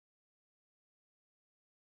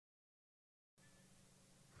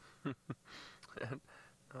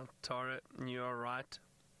Tara, you are right.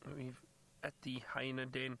 We've at the hyena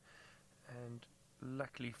den, and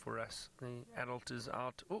luckily for us, the adult is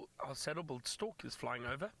out. Oh, our saddle-billed stork is flying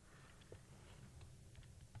over.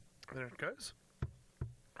 There it goes.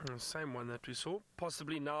 The same one that we saw,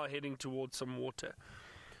 possibly now heading towards some water.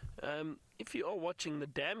 If you are watching the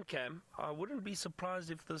dam cam, I wouldn't be surprised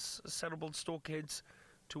if this saddle-billed stork heads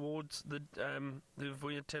towards the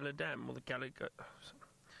Vuyatela Dam, or the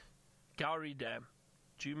Gowrie Dam.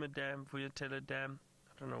 Djuma Dam, Vuyatela Dam.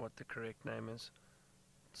 I don't know what the correct name is.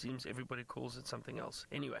 It seems everybody calls it something else.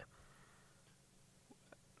 Anyway,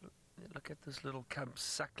 look at this little cub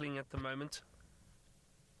suckling at the moment.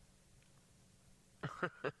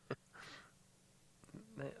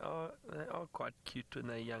 They are quite cute when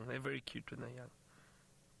they're young. They're very cute when they're young.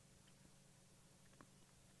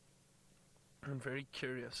 And very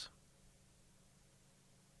curious.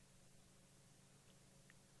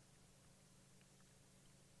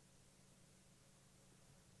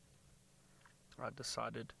 I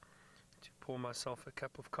decided to pour myself a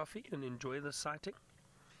cup of coffee and enjoy the sighting.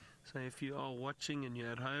 So if you are watching and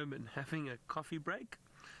you're at home and having a coffee break,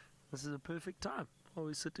 this is a perfect time.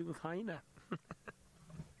 Always sitting with hyena.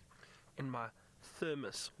 In my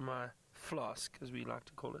thermos, my flask, as we like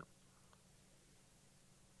to call it.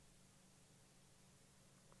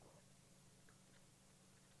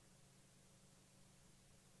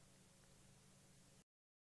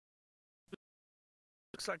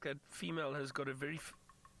 Looks like that female has got a very...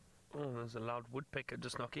 Oh, there's a loud woodpecker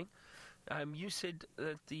just knocking. You said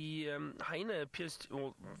that the hyena appears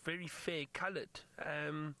very fair coloured.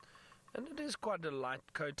 And it is quite a light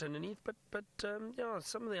coat underneath, but yeah,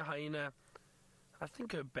 some of the hyena, I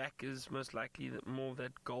think her back is most likely more of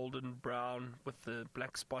that golden brown with the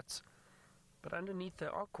black spots, but underneath they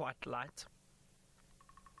are quite light.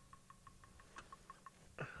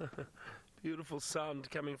 Beautiful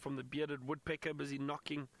sound coming from the bearded woodpecker, busy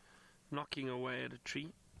knocking away at a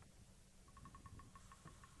tree.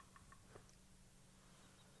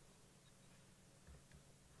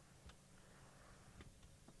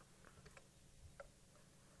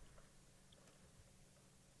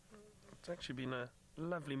 It's actually been a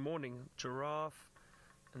lovely morning. Giraffe,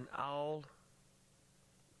 an owl,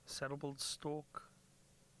 saddle-billed stork,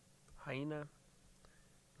 hyena.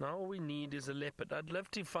 Now all we need is a leopard. I'd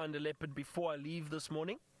love to find a leopard before I leave this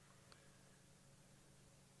morning.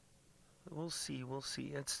 We'll see, we'll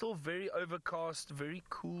see. It's still very overcast, very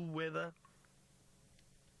cool weather.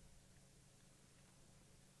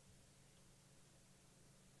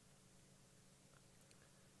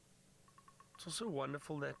 It's also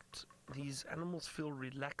wonderful that these animals feel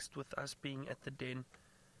relaxed with us being at the den.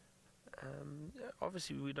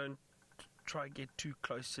 Obviously we don't try to get too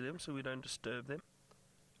close to them so we don't disturb them.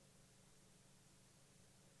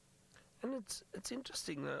 And it's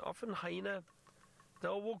interesting though, often hyena,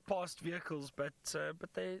 they'll walk past vehicles, but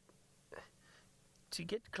they, to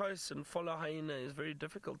get close and follow hyena is very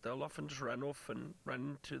difficult. They'll often just run off and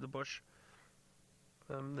run into the bush.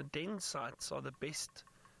 The den sites are the best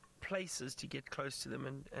places to get close to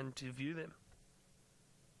them and to view them.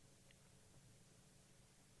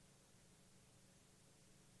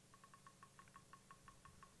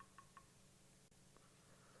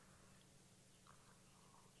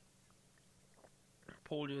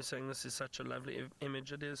 Paul, you're saying this is such a lovely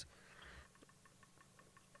image. It is.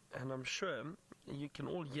 And I'm sure you can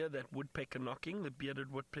all hear that woodpecker knocking, the bearded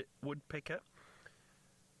woodpecker.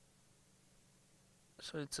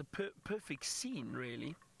 So it's a perfect scene,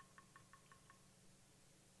 really.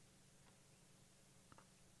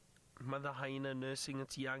 Mother hyena nursing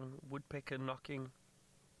its young, woodpecker knocking.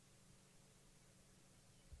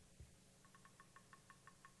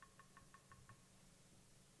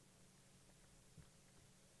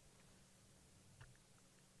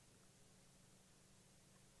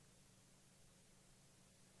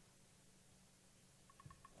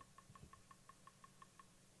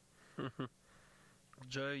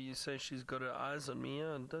 Joe, you say she's got her eyes on me.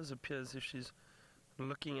 Yeah, it does appear as if she's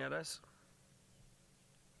looking at us.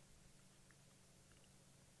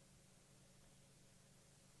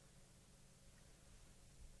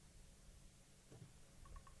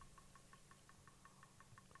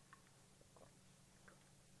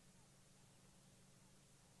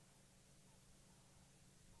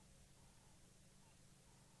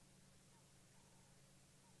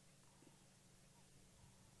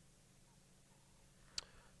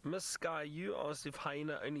 Miss Sky, you asked if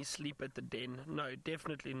hyena only sleep at the den. No,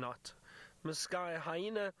 definitely not. Miss Sky,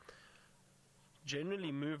 hyena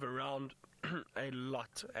generally move around a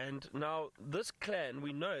lot. And now, this clan,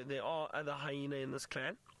 we know there are other hyena in this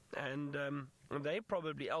clan. and they're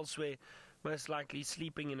probably elsewhere, most likely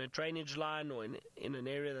sleeping in a drainage line or in an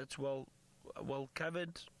area that's well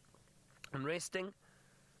covered and resting.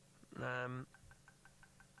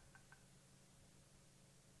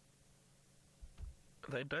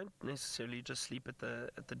 They don't necessarily just sleep at the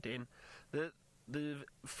den. The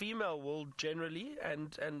female will generally,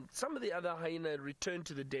 and some of the other hyena return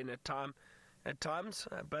to the den at times,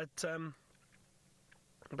 but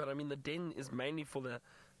I mean the den is mainly for the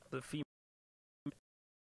female,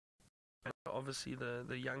 and obviously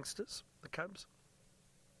the youngsters, the cubs.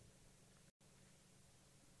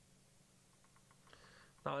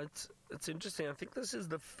 Now it's interesting. I think this is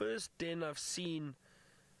the first den I've seen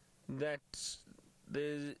that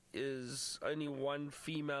there is only one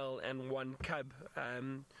female and one cub.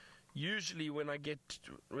 Usually when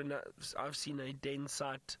I've seen a den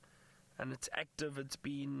site and it's active, it's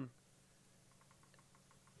been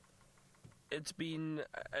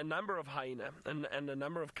a number of hyena and a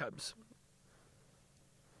number of cubs.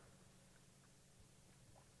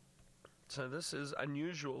 So this is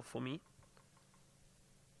unusual for me.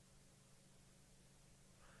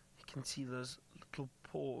 You can see those little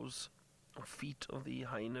paws or feet of the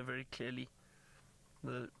hyena very clearly.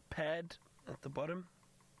 The pad at the bottom.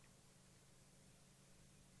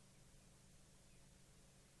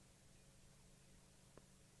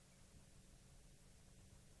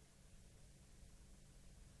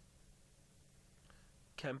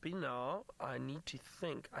 Camping now, I need to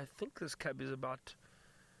think. I think this cub is about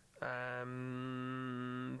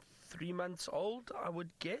 3 months old, I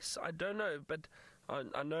would guess. I don't know, but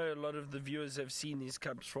I know a lot of the viewers have seen these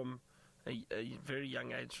cubs from a very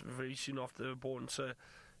young age, very soon after they were born. So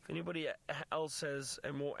if anybody else has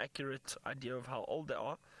a more accurate idea of how old they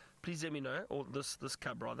are, please let me know, or this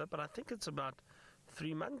cub rather. But I think it's about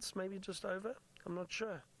 3 months, maybe just over. I'm not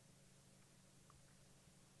sure.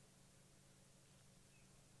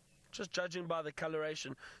 Just judging by the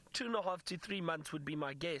coloration, 2.5 to 3 months would be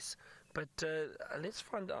my guess. But let's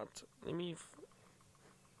find out. Let me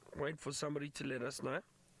wait for somebody to let us know.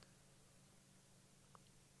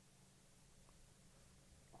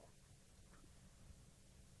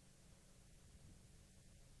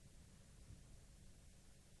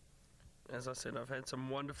 As I said, I've had some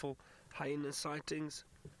wonderful hyena sightings.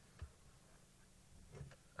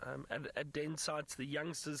 At den sites, the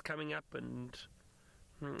youngsters coming up, and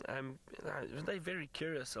they're very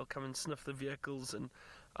curious. They'll come and sniff the vehicles, and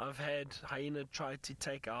I've had hyena try to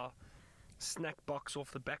take our snack box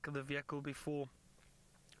off the back of the vehicle before.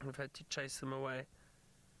 We've had to chase them away.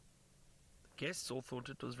 The guests all thought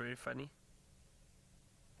it was very funny.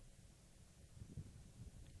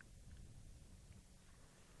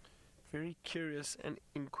 Very curious and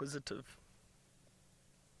inquisitive.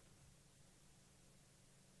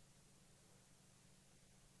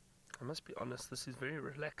 I must be honest, this is very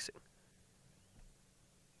relaxing.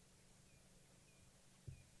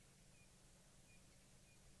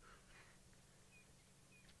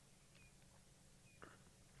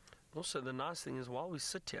 Also, the nice thing is, while we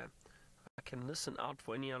sit here, I can listen out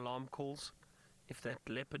for any alarm calls. If that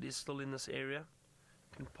leopard is still in this area,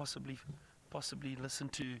 I can possibly listen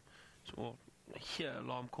to or hear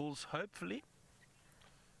alarm calls, hopefully.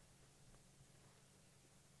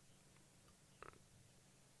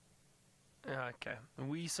 Okay.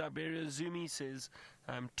 We Siberia Zumi says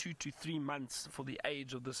 2 to 3 months for the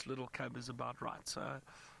age of this little cub is about right. So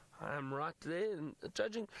I'm right there. And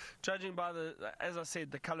judging by as I said,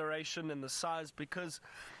 the coloration and the size, because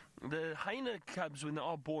the hyena cubs, when they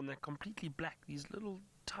are born, they're completely black. These little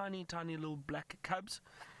tiny little black cubs,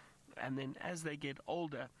 and then as they get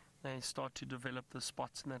older, they start to develop the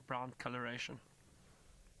spots and that brown coloration.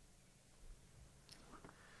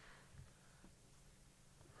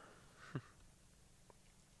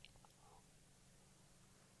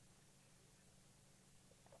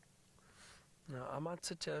 Now, I might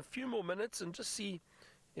sit here a few more minutes and just see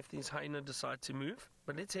if these hyena decide to move.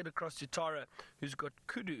 But let's head across to Tara, who's got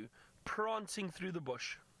kudu prancing through the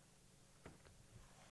bush.